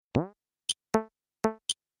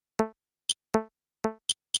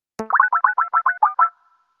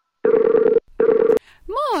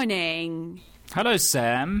morning. Hello,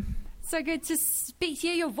 Sam. So good to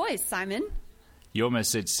hear your voice, Simon. You almost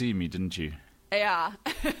said see me, didn't you? Yeah.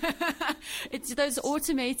 It's those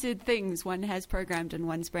automated things one has programmed in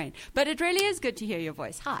one's brain. But it really is good to hear your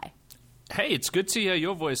voice. Hi. Hey, it's good to hear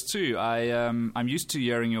your voice too. I'm used to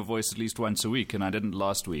hearing your voice at least once a week, and I didn't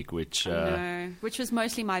last week, which was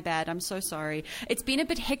mostly my bad. I'm so sorry. It's been a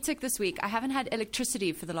bit hectic this week. I haven't had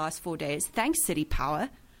electricity for the last 4 days. Thanks, City Power.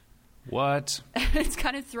 What? It's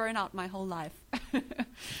kind of thrown out my whole life.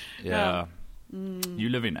 Yeah. You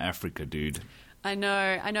live in Africa, dude. I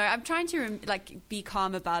know. I'm trying to be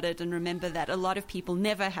calm about it and remember that a lot of people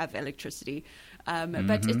never have electricity,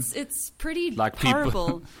 but it's pretty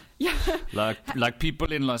horrible. Yeah, like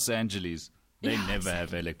people in Los Angeles, they never exactly.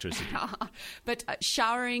 have electricity. But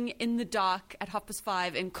showering in the dark at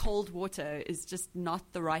 5:30 in cold water is just not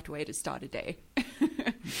the right way to start a day.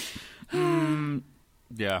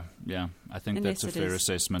 Yeah. I think that's a fair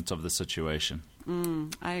assessment of the situation.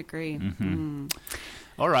 I agree.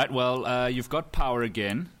 All right, well, you've got power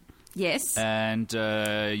again. Yes. And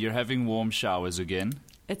you're having warm showers again.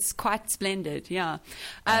 It's quite splendid, yeah.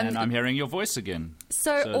 And I'm hearing your voice again.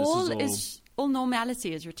 So all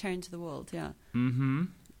normality is returned to the world, yeah.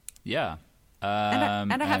 Yeah.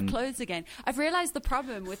 And I have clothes again. I've realized the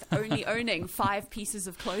problem with only owning 5 pieces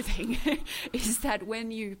of clothing is that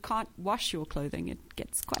when you can't wash your clothing, it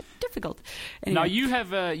gets quite difficult. Anyway. Now, you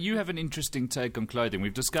have an interesting take on clothing.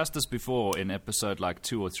 We've discussed this before in episode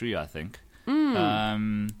 2 or 3, I think.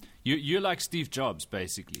 You're like Steve Jobs,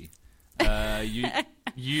 basically.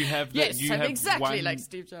 You have exactly like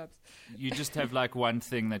Steve Jobs. You just have one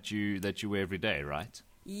thing that you wear every day, right?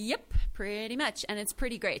 Yep, pretty much. And it's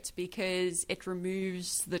pretty great because it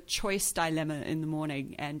removes the choice dilemma in the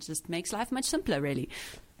morning and just makes life much simpler, really.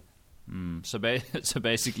 So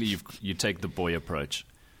basically you take the boy approach.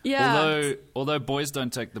 Yeah. Although boys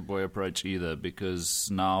don't take the boy approach either, because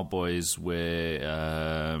now boys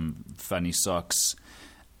wear funny socks.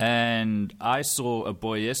 And I saw a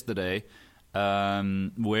boy yesterday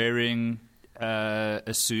wearing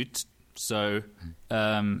a suit, so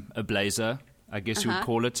a blazer, I guess you would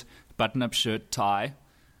call it, button-up shirt, tie,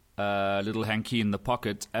 little hanky in the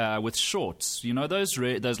pocket, with shorts. You know those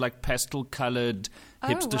pastel-colored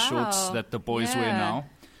hipster shorts that the boys wear now?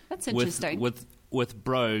 That's interesting. With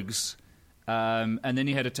brogues. And then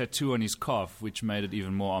he had a tattoo on his calf, which made it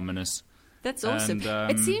even more ominous. That's awesome.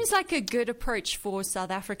 It seems like a good approach for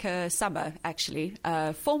South Africa summer, actually.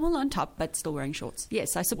 Formal on top, but still wearing shorts.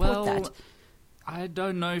 Yes, I support that. I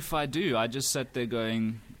don't know if I do. I just sat there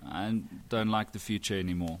going, I don't like the future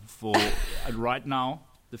anymore. For right now,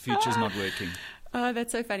 the future's not working. Oh,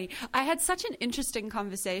 that's so funny. I had such an interesting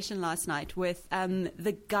conversation last night with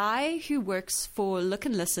the guy who works for Look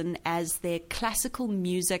and Listen as their classical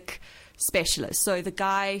music specialist. So the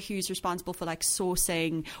guy who's responsible for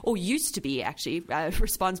sourcing, or used to be actually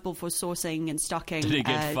responsible for sourcing and stocking Did he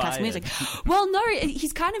get classical music. Well, no,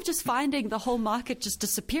 he's kind of just finding the whole market just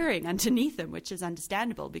disappearing underneath him, which is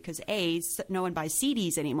understandable because A, no one buys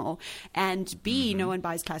CDs anymore, and B, no one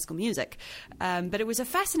buys classical music. But it was a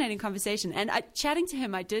fascinating conversation, and chatting to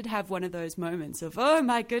him, I did have one of those moments of, oh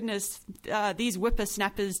my goodness, these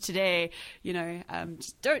whippersnappers today,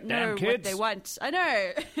 just don't know what they want. I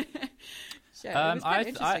know. So it was quite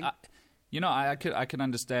interesting. I can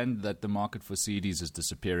understand that the market for CDs is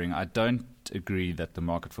disappearing. I don't agree that the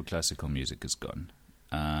market for classical music is gone.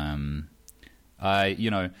 I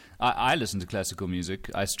listen to classical music.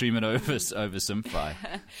 I stream it over Simfy.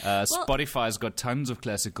 Spotify's got tons of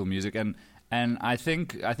classical music, and I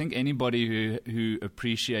think anybody who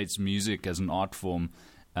appreciates music as an art form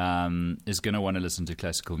is going to want to listen to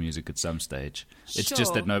classical music at some stage. It's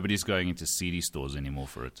just that nobody's going into CD stores anymore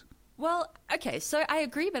for it. Well, okay, so I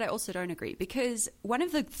agree, but I also don't agree, because one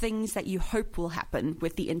of the things that you hope will happen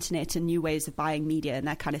with the internet and new ways of buying media and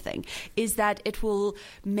that kind of thing is that it will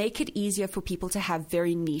make it easier for people to have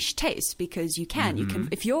very niche tastes, because you can,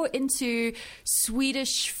 if you're into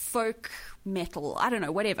Swedish folk metal, I don't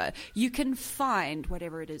know, whatever, you can find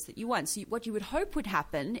whatever it is that you want. So what you would hope would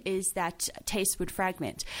happen is that taste would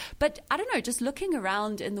fragment. But I don't know, just looking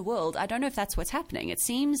around in the world, I don't know if that's what's happening. It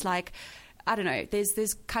seems like, I don't know,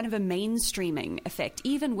 there's kind of a mainstreaming effect,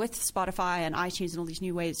 even with Spotify and iTunes and all these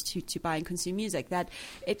new ways to buy and consume music, that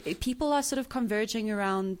people are sort of converging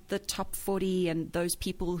around the top 40 and those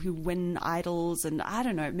people who win idols, and I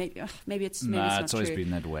don't know, maybe it's not it's always true. been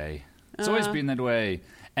that way. It's always been that way.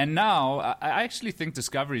 And now, I actually think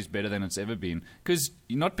Discovery is better than it's ever been. Because,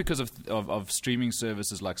 not because of streaming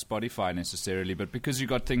services like Spotify necessarily, but because you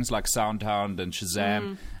got things like SoundHound and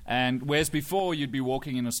Shazam. And whereas before you'd be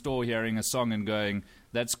walking in a store hearing a song and going,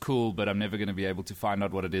 that's cool, but I'm never going to be able to find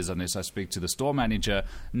out what it is unless I speak to the store manager.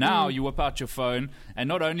 Now you whip out your phone, and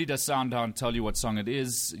not only does SoundHound tell you what song it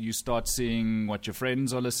is, you start seeing what your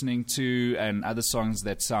friends are listening to and other songs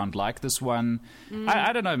that sound like this one.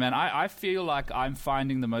 I don't know, man. I feel like I'm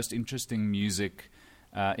finding the most interesting music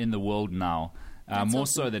in the world now, more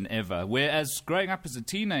so than ever. Whereas growing up as a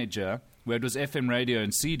teenager, where it was FM radio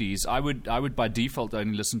and CDs, I would by default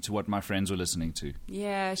only listen to what my friends were listening to.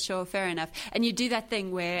 Yeah, sure, fair enough. And you do that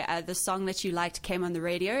thing where the song that you liked came on the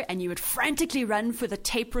radio and you would frantically run for the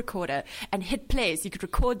tape recorder and hit play so you could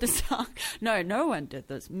record the song. No one did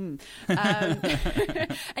this. And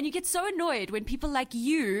you get so annoyed when people like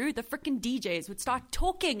you, the frickin' DJs, would start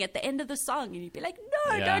talking at the end of the song and you'd be like,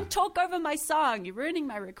 no, don't talk over my song. You're ruining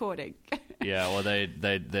my recording. Yeah, or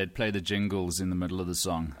they'd play the jingles in the middle of the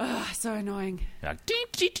song. Oh, so annoying. Like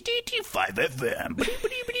 5FM.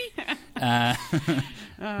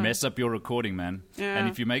 Mess up your recording, man. Yeah. And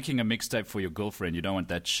if you're making a mixtape for your girlfriend, you don't want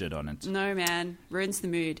that shit on it. No, man. Ruins the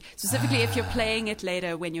mood. Specifically if you're playing it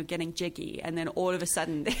later when you're getting jiggy and then all of a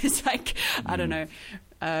sudden there's like, I don't know.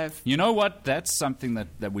 You know what? That's something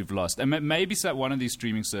that we've lost. And maybe one of these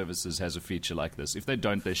streaming services has a feature like this. If they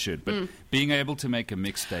don't, they should. But being able to make a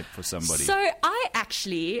mixtape for somebody. So I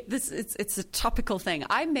actually, it's a topical thing.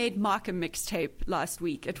 I made Mark a mixtape last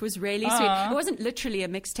week. It was really sweet. It wasn't literally a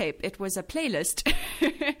mixtape. It was a playlist.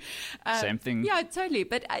 Same thing. Yeah, totally.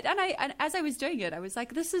 But and as I was doing it, I was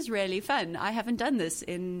like, this is really fun. I haven't done this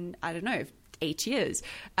in, I don't know, 8 years.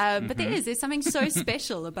 But there's something so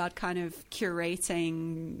special about kind of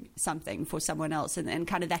curating something for someone else and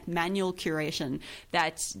kind of that manual curation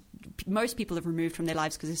that most people have removed from their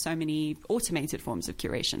lives because there's so many automated forms of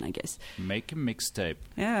curation, I guess. Make a mixtape.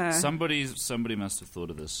 Yeah. Somebody must have thought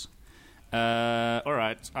of this. All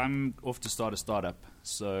right. I'm off to start a startup.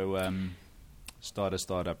 So start a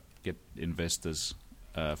startup, get investors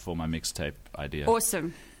for my mixtape idea.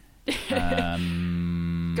 Awesome.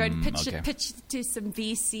 Go and pitch to some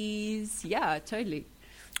VCs. Yeah, totally.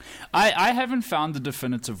 I haven't found the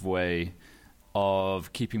definitive way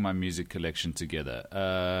of keeping my music collection together.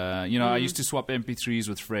 I used to swap MP3s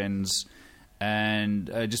with friends and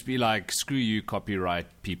just be like, screw you,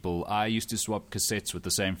 copyright people. I used to swap cassettes with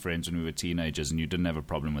the same friends when we were teenagers, and you didn't have a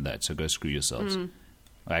problem with that, so go screw yourselves.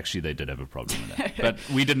 Actually, they did have a problem with that, but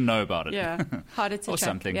we didn't know about it. Yeah, harder to or track,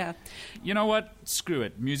 something. Yeah. You know what? Screw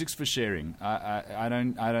it. Music's for sharing. I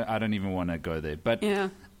don't even want to go there. But yeah.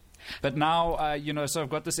 But now, so I've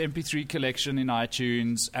got this MP3 collection in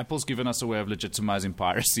iTunes. Apple's given us a way of legitimizing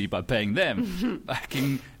piracy by paying them.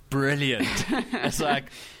 Fucking brilliant. It's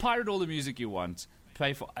like, pirate all the music you want.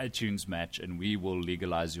 Pay for iTunes Match, and we will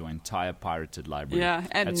legalize your entire pirated library. Yeah,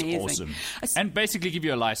 amazing. That's awesome. And basically give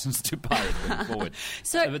you a license to pirate going forward.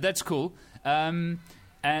 But that's cool. So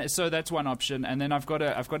that's one option, and then I've got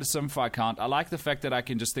a SimFi account. I like the fact that I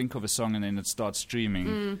can just think of a song and then it starts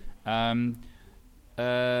streaming. And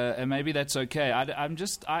maybe that's okay.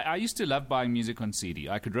 I used to love buying music on CD.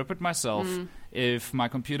 I could rip it myself. If my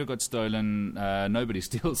computer got stolen, nobody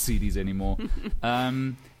steals CDs anymore.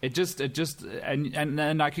 And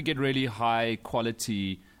I could get really high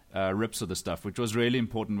quality rips of the stuff, which was really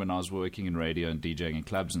important when I was working in radio and DJing in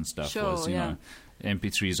clubs and stuff. Sure,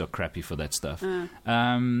 MP3s are crappy for that stuff.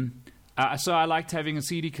 So I liked having a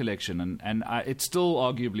CD collection, and it's still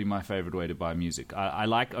arguably my favorite way to buy music. I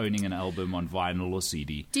like owning an album on vinyl or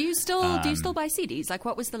CD. Do you still buy CDs? Like,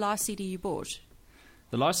 what was the last CD you bought?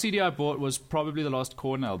 The last CD I bought was probably the last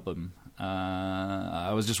Korn album.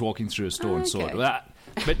 I was just walking through a store and saw it.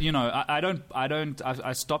 But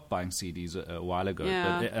I stopped buying CDs a while ago.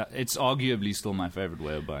 Yeah. But it's arguably still my favorite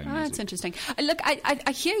way of buying music. That's interesting. Look,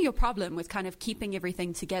 I hear your problem with kind of keeping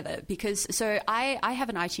everything together because I have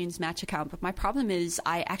an iTunes Match account, but my problem is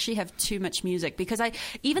I actually have too much music because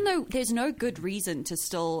even though there's no good reason to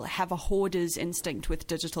still have a hoarder's instinct with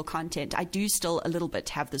digital content, I do still a little bit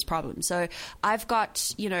have this problem. So I've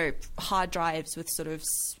got, hard drives with sort of,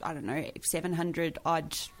 700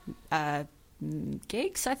 odd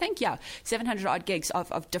gigs, I think. Yeah, 700 odd gigs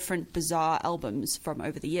of different bizarre albums from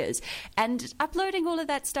over the years. And uploading all of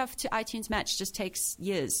that stuff to iTunes Match just takes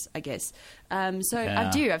years, I guess. I've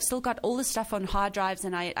still got all the stuff on hard drives,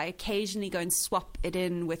 and I occasionally go and swap it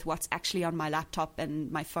in with what's actually on my laptop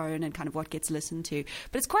and my phone and kind of what gets listened to.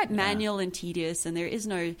 But it's quite manual and tedious, and there is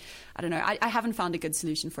no, I haven't found a good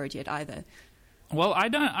solution for it yet either. Well, I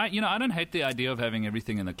don't hate the idea of having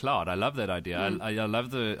everything in the cloud. I love that idea. I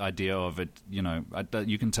love the idea of it.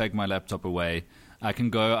 You can take my laptop away. I can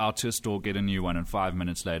go out to a store, get a new one, and 5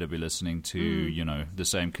 minutes later be listening to, the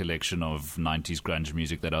same collection of 90s grunge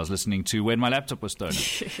music that I was listening to when my laptop was stolen.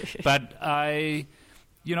 But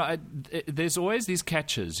there's always these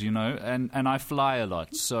catches, and I fly a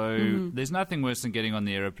lot. So there's nothing worse than getting on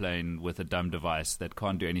the airplane with a dumb device that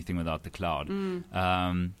can't do anything without the cloud.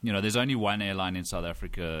 There's only one airline in South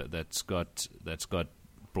Africa that's got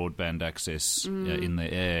broadband access in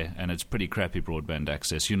the air, and it's pretty crappy broadband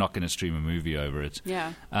access. You're not going to stream a movie over it.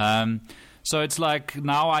 Yeah. So it's like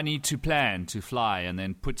now I need to plan to fly and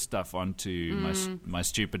then put stuff onto my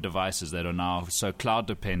stupid devices that are now so cloud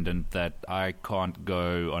dependent that I can't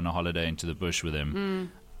go on a holiday into the bush with them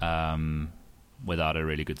without a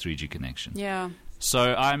really good 3G connection. Yeah.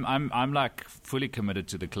 So I'm like fully committed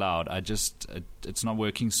to the cloud. It's not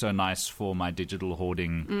working so nice for my digital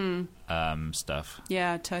hoarding stuff.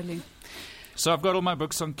 Yeah, totally. So I've got all my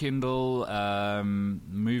books on Kindle.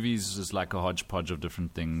 Movies is like a hodgepodge of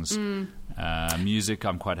different things. Music,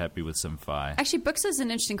 I'm quite happy with Simfy. Actually, books is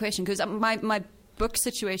an interesting question because my book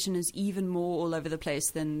situation is even more all over the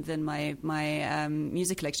place than my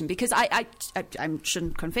music collection, because I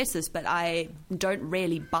shouldn't confess this, but I don't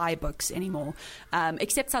really buy books anymore,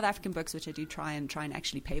 except South African books, which I do try and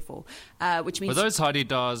actually pay for, which means... Were those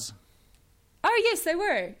Hadi-Das? Oh yes, they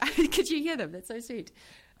were. Could you hear them? That's so sweet.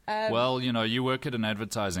 Well, you work at an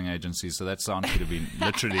advertising agency, so that sounds could have been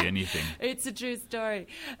literally anything. It's a true story.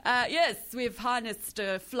 Yes, we've harnessed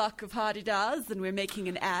a flock of Hadi-Das, and we're making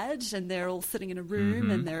an ad, and they're all sitting in a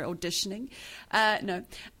room and they're auditioning. No.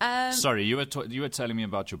 Sorry, you were telling me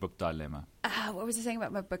about your book dilemma. What was I saying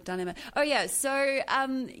about my book dilemma? Oh, yeah. So,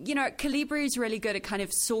 Calibri is really good at kind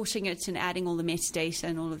of sorting it and adding all the metadata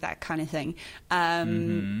and all of that kind of thing.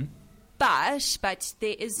 But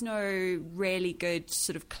there is no really good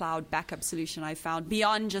sort of cloud backup solution I found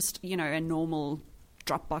beyond just, a normal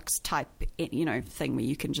Dropbox type, thing where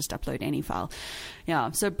you can just upload any file.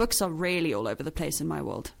 Yeah, so books are really all over the place in my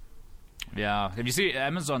world. Yeah. Have you seen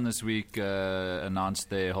Amazon this week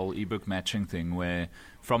announced their whole ebook matching thing where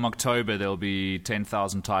from October there'll be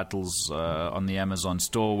 10,000 titles on the Amazon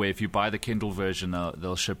store where if you buy the Kindle version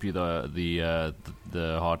they'll ship you the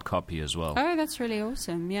hard copy as well. Oh, that's really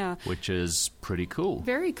awesome. Yeah. Which is pretty cool.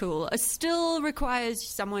 Very cool. It still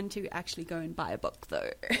requires someone to actually go and buy a book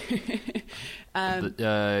though.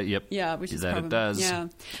 Yep. Yeah, which is that problem. It does. Yeah.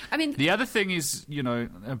 I mean, the other thing is,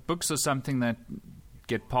 books are something that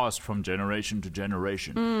get passed from generation to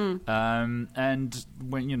generation. And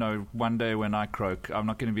when one day when I croak, I'm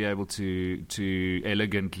not going to be able to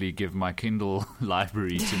elegantly give my Kindle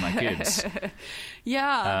library to my kids.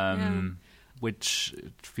 Yeah. Which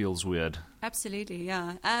feels weird. Absolutely,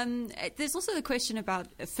 yeah. There's also the question about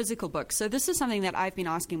physical books. So this is something that I've been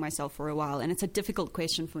asking myself for a while, and it's a difficult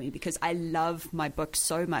question for me because I love my books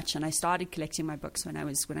so much, and I started collecting my books when I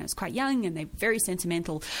was quite young, and they're very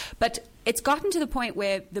sentimental. But it's gotten to the point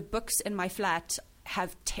where the books in my flat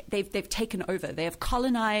they've taken over. They have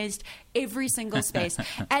colonized every single space,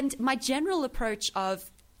 and my general approach of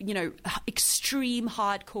extreme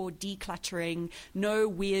hardcore decluttering, no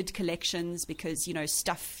weird collections because,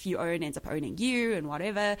 stuff you own ends up owning you and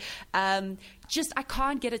whatever. I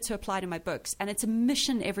can't get it to apply to my books. And it's a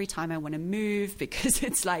mission every time I want to move because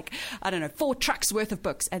it's like, 4 trucks worth of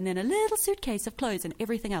books and then a little suitcase of clothes and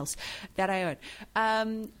everything else that I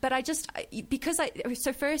own.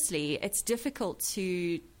 So firstly, it's difficult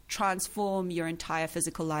to transform your entire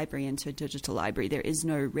physical library into a digital library. There is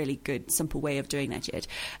no really good, simple way of doing that yet.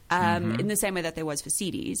 In the same way that there was for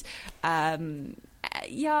CDs. And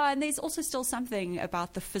there's also still something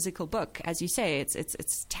about the physical book. As you say,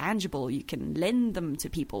 it's tangible. You can lend them to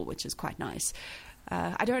people, which is quite nice.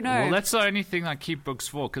 I don't know. Well, that's the only thing I keep books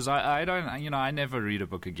for, because I don't, I never read a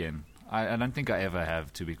book again. I don't think I ever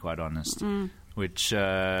have, to be quite honest. Which,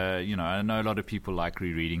 I know a lot of people like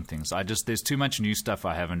rereading things. There's too much new stuff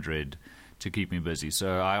I haven't read to keep me busy,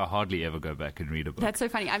 so I hardly ever go back and read a book. That's so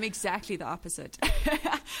funny. I'm exactly the opposite.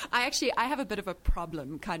 I have a bit of a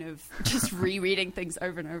problem kind of just rereading things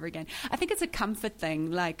over and over again. I think it's a comfort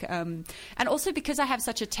thing, and also because I have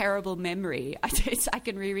such a terrible memory, I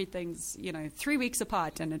can reread things, 3 weeks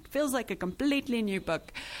apart, and it feels like a completely new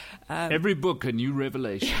book. Every book a new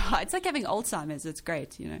revelation. Yeah, it's like having Alzheimer's. It's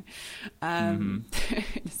great,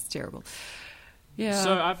 It's terrible. Yeah.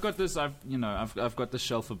 So I've got this. I've got the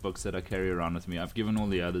shelf of books that I carry around with me. I've given all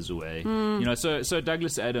the others away. So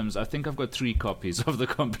Douglas Adams. I think I've got 3 copies of the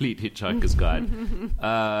Complete Hitchhiker's Guide.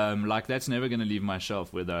 That's never going to leave my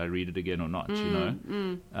shelf, whether I read it again or not.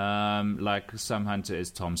 Like some Hunter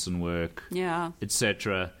S. Thompson work, yeah,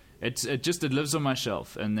 etc. it lives on my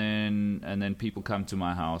shelf, and then people come to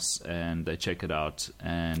my house and they check it out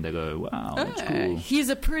and they go, wow, that's cool. He's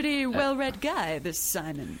a pretty well-read guy, this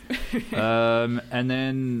Simon. And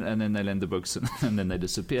then they lend the books and then they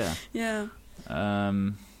disappear. Yeah.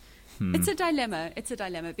 It's a dilemma. It's a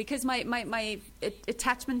dilemma because my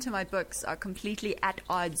attachment to my books are completely at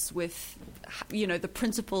odds with, the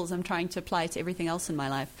principles I'm trying to apply to everything else in my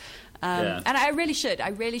life. And I really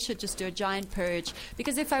should just do a giant purge,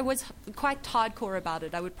 because if I was quite hardcore about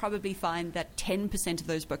it, I would probably find that 10% of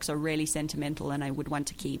those books are really sentimental and I would want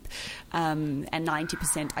to keep, and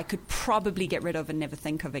 90% I could probably get rid of and never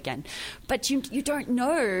think of again. But you don't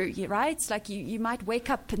know, right? It's like you might wake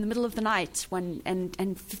up in the middle of the night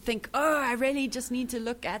and think, oh, I really just need to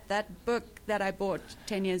look at that book that I bought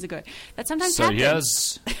 10 years ago. That sometimes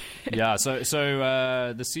happens. So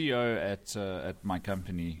the CEO at my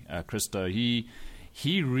company, Christo, he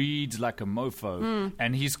reads like a mofo,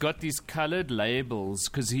 and he's got these colored labels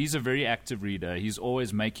because he's a very active reader. He's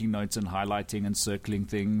always making notes and highlighting and circling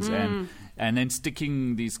things and then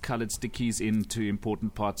sticking these colored stickies into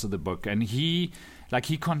important parts of the book. And he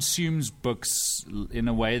consumes books in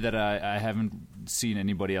a way that I haven't seen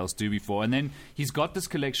anybody else do before. And then he's got this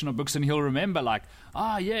collection of books and he'll remember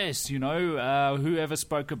yes, whoever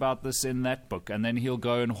spoke about this in that book. And then he'll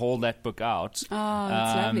go and haul that book out. Oh,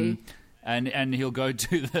 that's lovely. And he'll go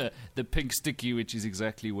to the pink sticky, which is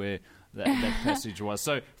exactly where that passage was.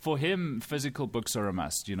 So for him, physical books are a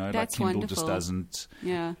must, That's Kindle wonderful. just doesn't.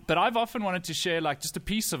 Yeah. But I've often wanted to share just a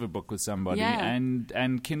piece of a book with somebody,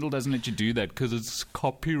 and Kindle doesn't let you do that because it's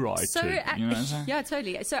copyrighted. Yeah,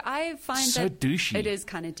 totally. So I find that douchey. It is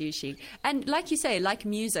kind of douchey. And like you say, like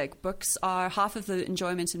music, books are half of the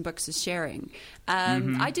enjoyment in books is sharing.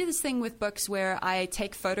 I do this thing with books where I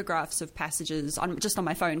take photographs of passages just on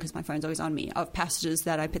my phone, because my phone's always on me, of passages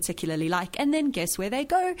that I particularly like, and then guess where they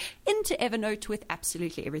go? Into Evernote with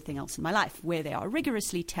absolutely everything else in my life, where they are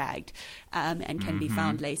rigorously tagged and can be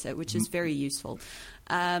found later, which is very useful.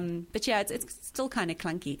 But yeah, it's still kind of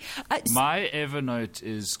clunky. My Evernote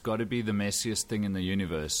is got to be the messiest thing in the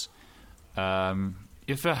universe.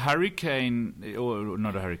 If a hurricane, or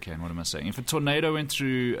not a hurricane, what am I saying? If a tornado went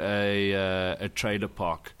through a trailer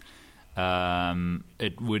park,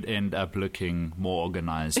 it would end up looking more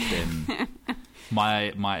organized than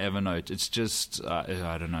my Evernote. It's just,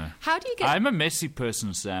 I don't know. How do you get... I'm a messy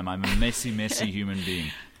person, Sam. I'm a messy human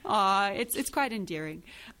being. It's quite endearing.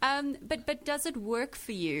 But does it work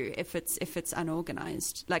for you if it's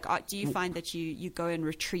unorganized? Do you find that you go and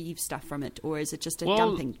retrieve stuff from it, or is it just a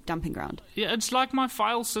dumping ground? Yeah, it's like my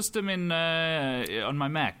file system on my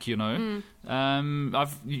Mac. You've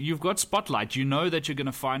got Spotlight. You know that you're going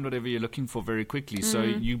to find whatever you're looking for very quickly. So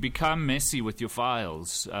you become messy with your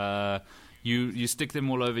files. You stick them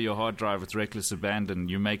all over your hard drive with reckless abandon.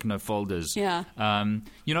 You make no folders. Yeah.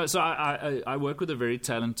 So I work with a very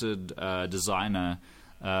talented designer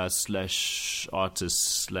 / artist /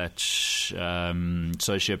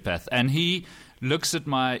 sociopath, and he looks at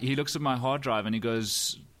my hard drive and he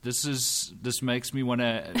goes, This makes me want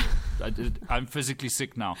to. I'm physically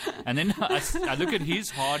sick now. And then I look at his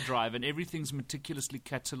hard drive, and everything's meticulously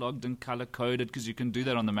catalogued and color coded, because you can do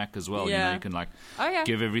that on the Mac as well. Yeah. You can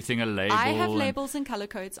give everything a label. I have labels and color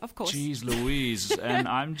codes, of course. Jeez Louise, and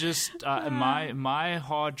I'm just my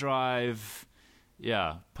hard drive.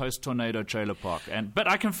 Yeah, post tornado trailer park, but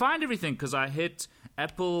I can find everything because I hit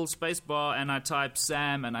Apple spacebar and I type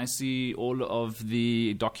Sam and I see all of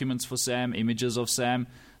the documents for Sam, images of Sam.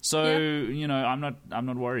 So I'm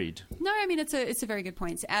not worried. No, I mean it's a very good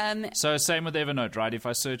point. So same with Evernote, right? If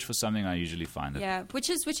I search for something, I usually find it. Yeah, which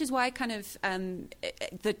is why kind of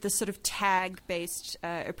the sort of tag based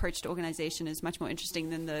approach to organization is much more interesting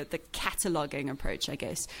than the cataloging approach, I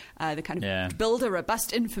guess. The kind of build a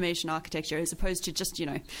robust information architecture as opposed to just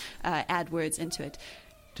add words into it.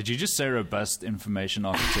 Did you just say robust information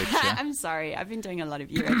architecture? I'm sorry. I've been doing a lot of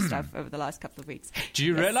UX stuff over the last couple of weeks. Do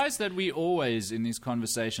you realize that we always, in these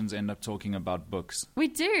conversations, end up talking about books? We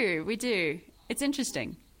do. It's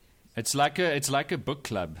interesting. It's like a book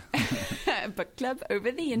club. A book club over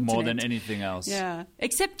the internet. More than anything else. Yeah.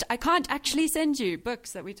 Except I can't actually send you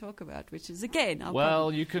books that we talk about, which is, again, our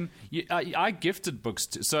problem. You can... I gifted books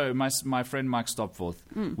to... So my friend Mike Stopforth,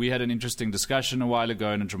 we had an interesting discussion a while ago,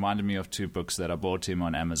 and it reminded me of 2 books that I bought him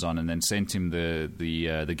on Amazon and then sent him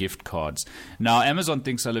the gift cards. Now, Amazon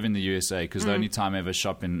thinks I live in the USA, because the only time I ever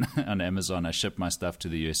shop on Amazon, I ship my stuff to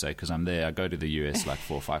the USA because I'm there. I go to the US like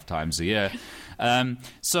 4 or 5 times a year.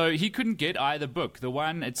 So he couldn't get either book. The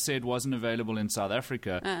one, it said, wasn't available in South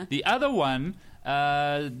Africa. The other one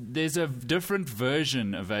there's a different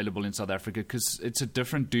version available in South Africa because it's a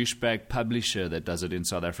different douchebag publisher that does it in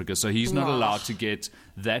South Africa. So he's not allowed to get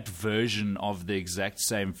that version of the exact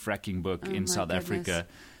same fracking book in South Africa.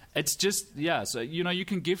 It's just, so, you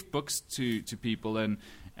can gift books to people, and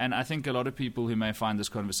I think a lot of people who may find this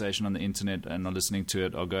conversation on the internet and are listening to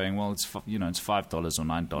it are going, well, it's $5 or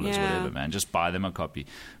 $9, whatever, man. Just buy them a copy.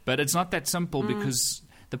 But it's not that simple because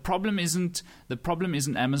the problem isn't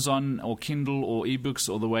Amazon or Kindle or ebooks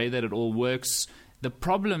or the way that it all works. The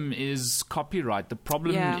problem is copyright. The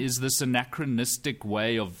problem is this anachronistic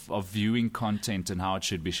way of viewing content and how it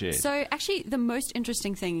should be shared. So actually, the most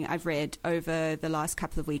interesting thing I've read over the last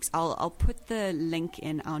couple of weeks, I'll put the link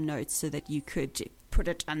in our notes so that you could put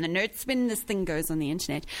it on the notes when this thing goes on the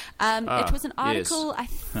internet. It was an article, I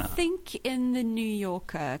think, in the New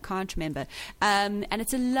Yorker. I can't remember. And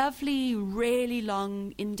it's a lovely, really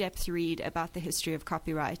long, in-depth read about the history of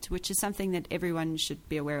copyright, which is something that everyone should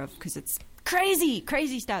be aware of because it's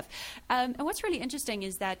crazy stuff. And what's really interesting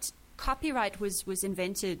is that copyright was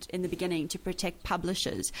invented in the beginning to protect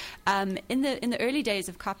publishers. In the early days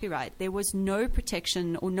of copyright, there was no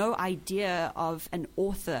protection or no idea of an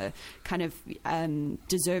author kind of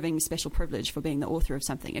deserving special privilege for being the author of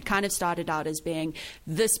something. It kind of started out as being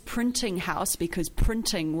this printing house because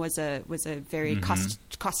printing was a very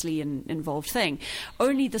costly and involved thing.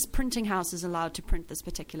 Only this printing house is allowed to print this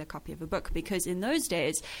particular copy of a book because in those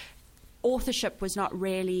days, authorship was not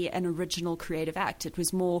really an original creative act. It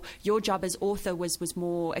was more, your job as author was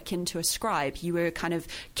more akin to a scribe. You were kind of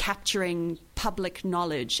capturing public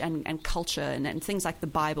knowledge and culture and things like the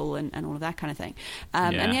Bible and all of that kind of thing.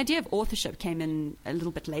 And the idea of authorship came in a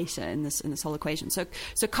little bit later in this whole equation. So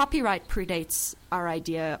copyright predates our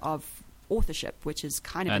idea of authorship, which is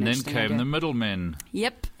kind of an interesting idea. And then came the middlemen.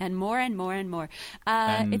 Yep, and more and more and more.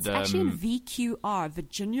 It's actually in VQR,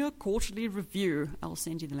 Virginia Quarterly Review. I'll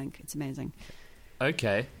send you the link. It's amazing.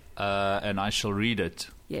 Okay, and I shall read it.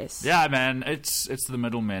 Yes. Yeah, man, it's the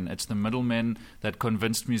middlemen. It's the middlemen that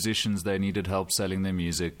convinced musicians they needed help selling their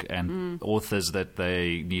music and authors that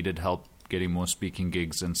they needed help getting more speaking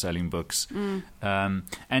gigs and selling books. And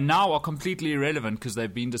now are completely irrelevant because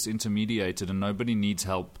they've been disintermediated and nobody needs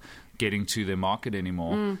help getting to their market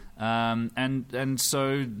anymore. And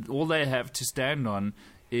so all they have to stand on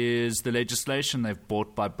is the legislation they've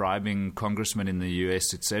bought by bribing congressmen in the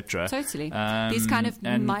US, etc. Totally. These kind of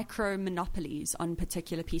micro monopolies on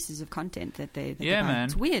particular pieces of content that they buy. Man.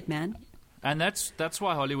 It's weird, man. And that's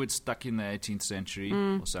why Hollywood's stuck in the 18th century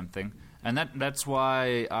or something. And that's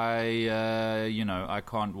why I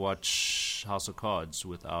can't watch House of Cards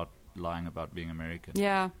without lying about being American.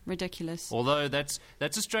 Yeah, ridiculous. Although that's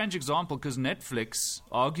a strange example because Netflix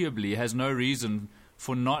arguably has no reason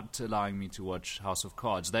for not allowing me to watch House of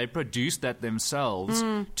Cards. They produced that themselves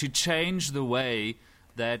to change the way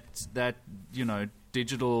that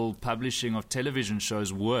digital publishing of television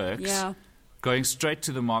shows works. Yeah. Going straight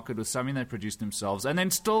to the market with something they produced themselves and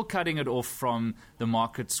then still cutting it off from the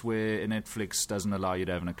markets where Netflix doesn't allow you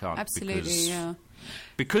to have an account. Absolutely,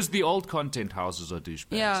 Because the old content houses are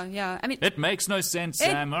douchebags. Yeah. I mean, it makes no sense,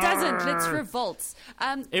 Sam. It doesn't. Let's revolt.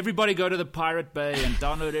 Everybody go to the Pirate Bay and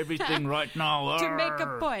download everything right now. To make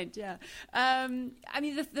a point, yeah. I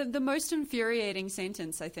mean, the most infuriating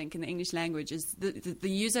sentence, I think, in the English language is the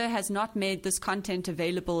user has not made this content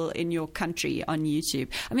available in your country on YouTube.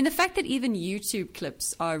 I mean, the fact that even YouTube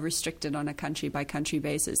clips are restricted on a country-by-country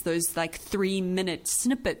basis, those like 3-minute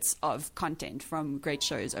snippets of content from great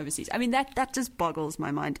shows overseas. I mean, that just boggles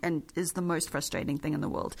my mind and is the most frustrating thing in the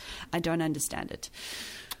world. I don't understand it.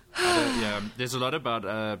 There's a lot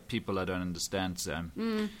about people I don't understand,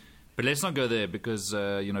 Sam. But let's not go there because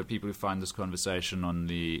people who find this conversation on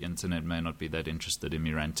the internet may not be that interested in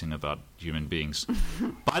me ranting about human beings.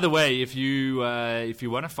 By the way, if you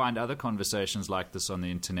want to find other conversations like this on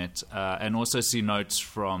the internet and also see notes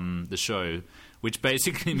from the show, which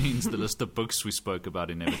basically means the list of books we spoke about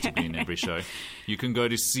inevitably in every show, you can go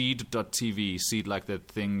to seed.tv, seed like that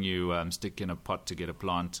thing you stick in a pot to get a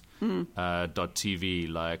plant, .tv,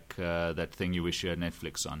 like that thing you wish you had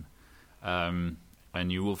Netflix on. And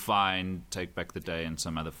you will find Take Back the Day and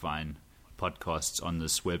some other fine podcasts on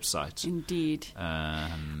this website. Indeed.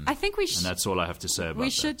 I think we should. And that's all I have to say about that. We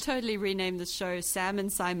should totally rename the show Sam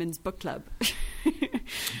and Simon's Book Club.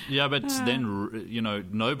 Yeah, but then,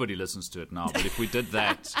 nobody listens to it now. But if we did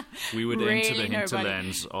that, we would Really enter the nobody.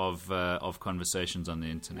 hinterlands of conversations on the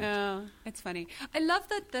internet. Oh, it's funny. I love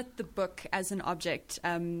that the book as an object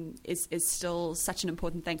is still such an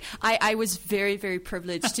important thing. I was very, very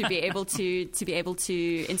privileged to be able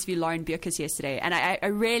to interview Lauren Bierkes yesterday, and I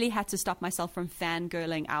really had to stop myself from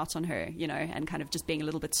fangirling out on her, and kind of just being a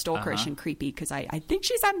little bit stalkerish and creepy because I think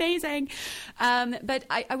she's amazing. But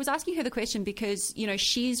I was asking her the question because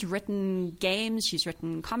she's written games, she's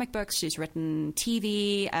written comic books, she's written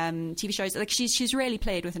TV shows. Like she's really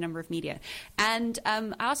played with a number of media. And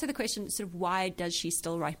I asked her the question, sort of, why does she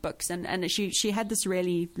still write books? And she had this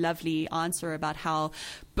really lovely answer about how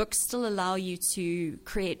books still allow you to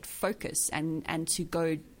create focus and to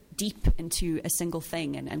go deep into a single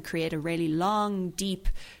thing and create a really long, deep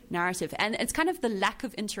narrative. And it's kind of the lack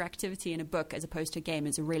of interactivity in a book as opposed to a game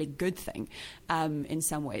is a really good thing in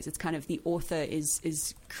some ways. It's kind of the author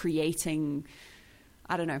is creating,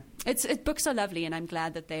 I don't know. Books are lovely, and I'm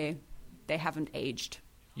glad that they haven't aged.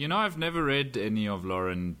 I've never read any of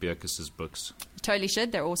Lauren Bierkes' books. Totally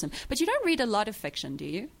should. They're awesome. But you don't read a lot of fiction, do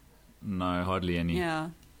you? No, hardly any. Yeah.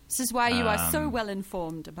 This is why you are so well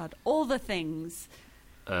informed about all the things.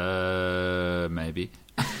 Maybe.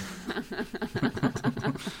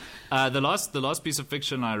 The last piece of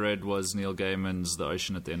fiction I read was Neil Gaiman's The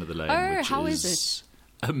Ocean at the End of the Lane. Oh, which how is it?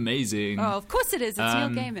 Amazing. Oh, of course it is. It's Neil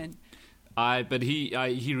Gaiman. But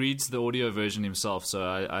he reads the audio version himself, so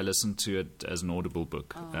I listened to it as an audible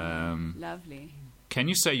book. Oh, lovely. Can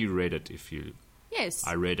you say you read it if you... Yes.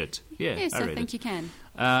 I read it. Yeah, yes, I think you can.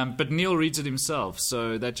 But Neil reads it himself,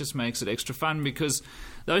 so that just makes it extra fun because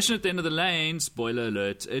The Ocean at the End of the Lane, spoiler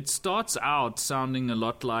alert, it starts out sounding a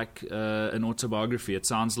lot like an autobiography. It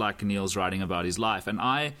sounds like Neil's writing about his life. And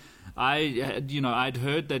I'd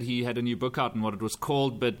heard that he had a new book out and what it was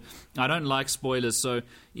called, but I don't like spoilers. So,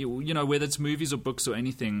 whether it's movies or books or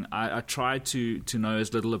anything, I try to know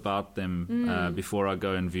as little about them before I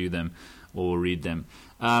go and view them or read them.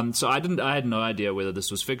 So I had no idea whether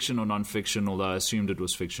this was fiction or non-fiction, although I assumed it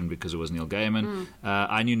was fiction because it was Neil Gaiman.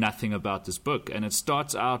 I knew nothing about this book, and it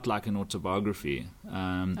starts out like an autobiography.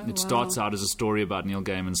 It starts out as a story about Neil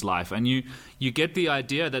Gaiman's life, and you get the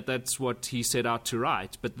idea that that's what he set out to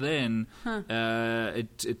write, but then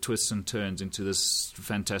it twists and turns into this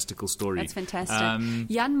fantastical story. That's fantastic.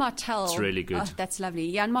 Jan Martel. It's really good. Oh, that's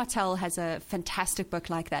lovely. Jan Martel has a fantastic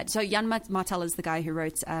book like that. So Jan Martel is the guy who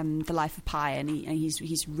wrote The Life of Pi, and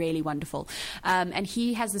he's really wonderful. And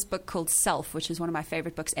he has this book called Self, which is one of my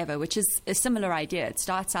favorite books ever, which is a similar idea. It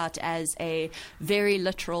starts out as a very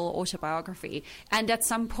literal autobiography, and at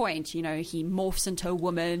some point, he morphs into a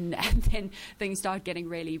woman, and then things start getting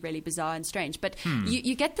really, really bizarre and strange. But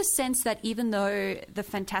you get the sense that even though the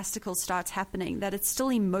fantastical starts happening, that it's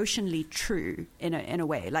still emotionally true in a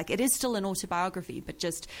way. Like, it is still an autobiography, but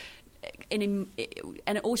just an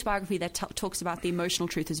autobiography that talks about the emotional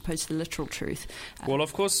truth as opposed to the literal truth. Well,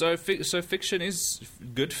 of course, so fiction is...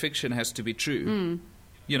 Good fiction has to be true.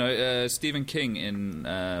 Stephen King in...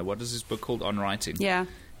 what is his book called? On Writing. Yeah.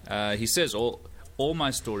 He says all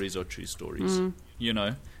my stories are true stories.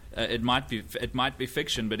 It might be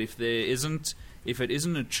fiction, but if it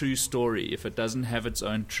isn't a true story, if it doesn't have its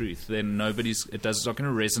own truth, then it's not going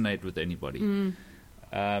to resonate with anybody.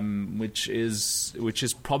 Which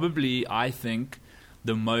is probably, I think,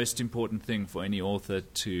 the most important thing for any author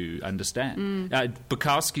to understand.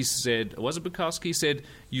 Bukowski said,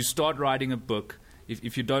 you start writing a book,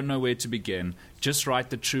 if you don't know where to begin, just write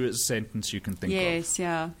the truest sentence you can think of. Yes,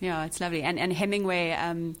 yeah, it's lovely. And Hemingway,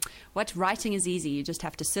 writing is easy. You just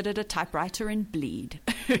have to sit at a typewriter and bleed.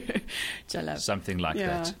 Which I love. Something like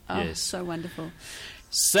that, yes. So wonderful.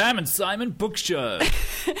 Sam and Simon Book Show.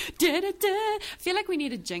 I feel like we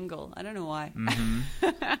need a jingle. I don't know why.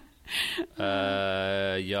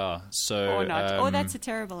 Yeah. So or not. That's a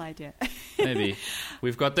terrible idea. Maybe.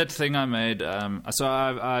 We've got that thing I made. So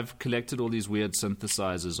I've collected all these weird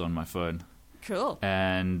synthesizers on my phone. Cool.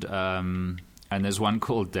 And there's one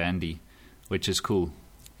called Dandy, which is cool.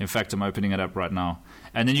 In fact, I'm opening it up right now.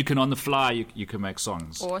 And then you can, on the fly, you can make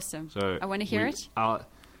songs. Awesome. So I want to hear it.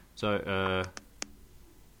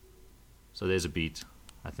 So there's a beat,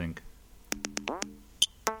 I think.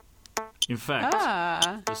 In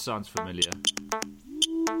fact, this sounds familiar.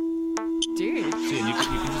 Dude. See, and you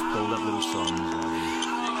can just build up little songs.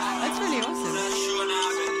 That's really awesome.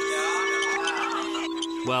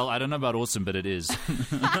 Well, I don't know about awesome, but it is.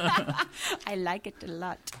 I like it a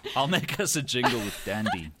lot. I'll make us a jingle with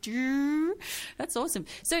Dandy. That's awesome.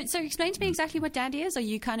 So explain to me exactly what Dandy is. Are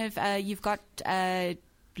you kind of you've got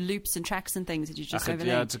loops and tracks and things that you just overlay?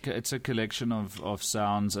 Yeah, it's a collection of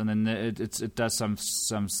sounds, and then it does some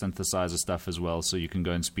synthesizer stuff as well, so you can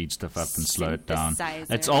go and speed stuff up and slow it down.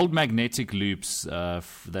 It's old magnetic loops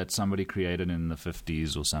that somebody created in the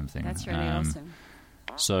 50s or something. That's really awesome.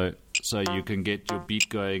 So you can get your beat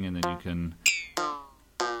going, and then you can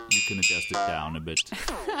adjust it down a bit.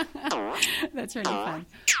 That's really fun.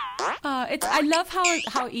 I love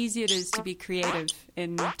how easy it is to be creative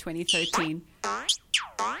in 2013.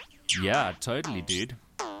 Yeah, totally, dude.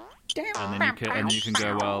 And then you can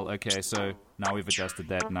go, well, okay, so now we've adjusted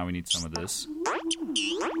that, now we need some of this.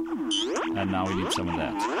 And now we need some of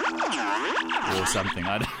that. Or something.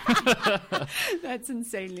 That's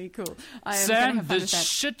insanely cool. Sam, the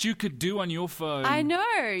shit you could do on your phone. I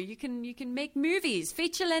know. You can make movies,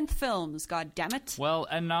 feature-length films, god damn it. Well,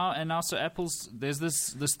 and now so there's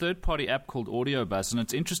this third-party app called Audiobus, and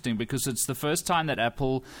it's interesting because it's the first time that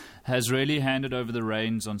Apple has really handed over the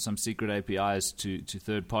reins on some secret APIs to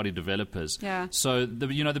third-party developers. Yeah. So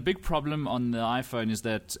the big problem on the iPhone is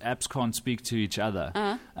that apps can't speak to each other.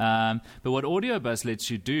 But what Audiobus lets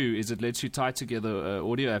you do is it lets you tie together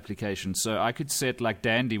audio applications. So I could set like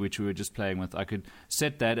Dandy, which we were just playing with. I could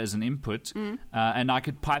set that as an input, and I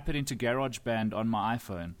could pipe it into GarageBand on my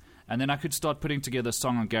iPhone. And then I could start putting together a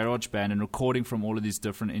song on GarageBand and recording from all of these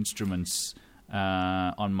different instruments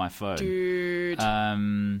on my phone. Dude.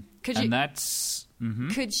 Mm-hmm.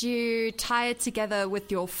 Could you tie it together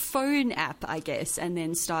with your phone app, I guess, and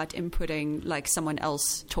then start inputting like someone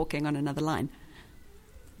else talking on another line?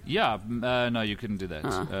 Yeah, no, you couldn't do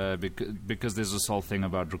that because there's this whole thing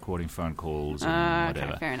about recording phone calls and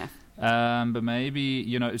whatever. Okay, fair enough. But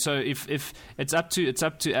maybe so if it's up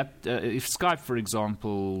to app, if Skype, for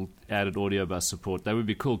example, added Audiobus support, that would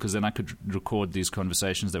be cool because then I could record these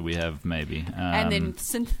conversations that we have, maybe, and then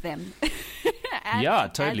synth them. Yeah,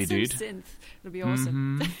 totally, dude. Synth. It'll be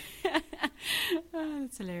awesome.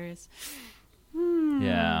 That's hilarious.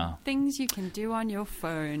 Yeah, things you can do on your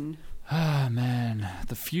phone. Ah, man,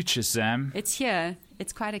 the future, Sam. It's here.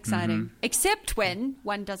 It's quite exciting. Except when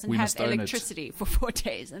one doesn't have electricity for 4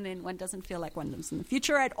 days, and then one doesn't feel like one lives in the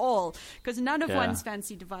future at all because none of one's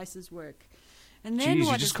fancy devices work. And then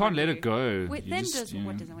you just can't let it go. What does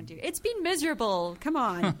one do? It's been miserable. Come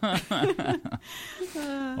on.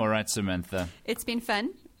 All right, Samantha. It's been fun.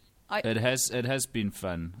 It has been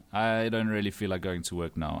fun. I don't really feel like going to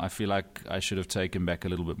work now. I feel like I should have taken back a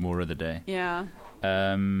little bit more of the day. Yeah.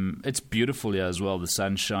 It's beautiful here as well. The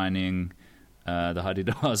sun's shining. The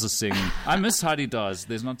Hadidars are singing. I miss Hadidars.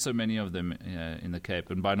 There's not so many of them in the Cape.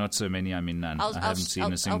 And by not so many, I mean none. I haven't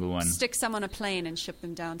seen a single one. I'll stick some on a plane and ship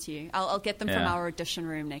them down to you. I'll get them from our audition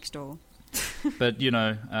room next door. But,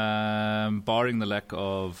 barring the lack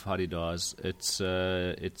of Hadidars, it's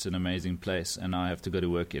an amazing place. And I have to go to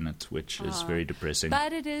work in it, which is very depressing.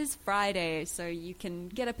 But it is Friday, so you can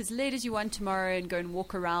get up as late as you want tomorrow and go and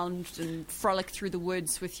walk around and frolic through the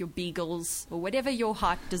woods with your beagles or whatever your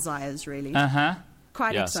heart desires, really.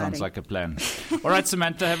 Quite exciting. Yeah, sounds like a plan. All right,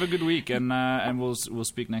 Samantha, have a good week, and we'll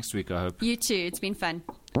speak next week, I hope. You too. It's been fun.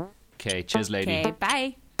 Okay, cheers, lady. Okay,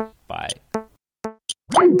 bye. Bye.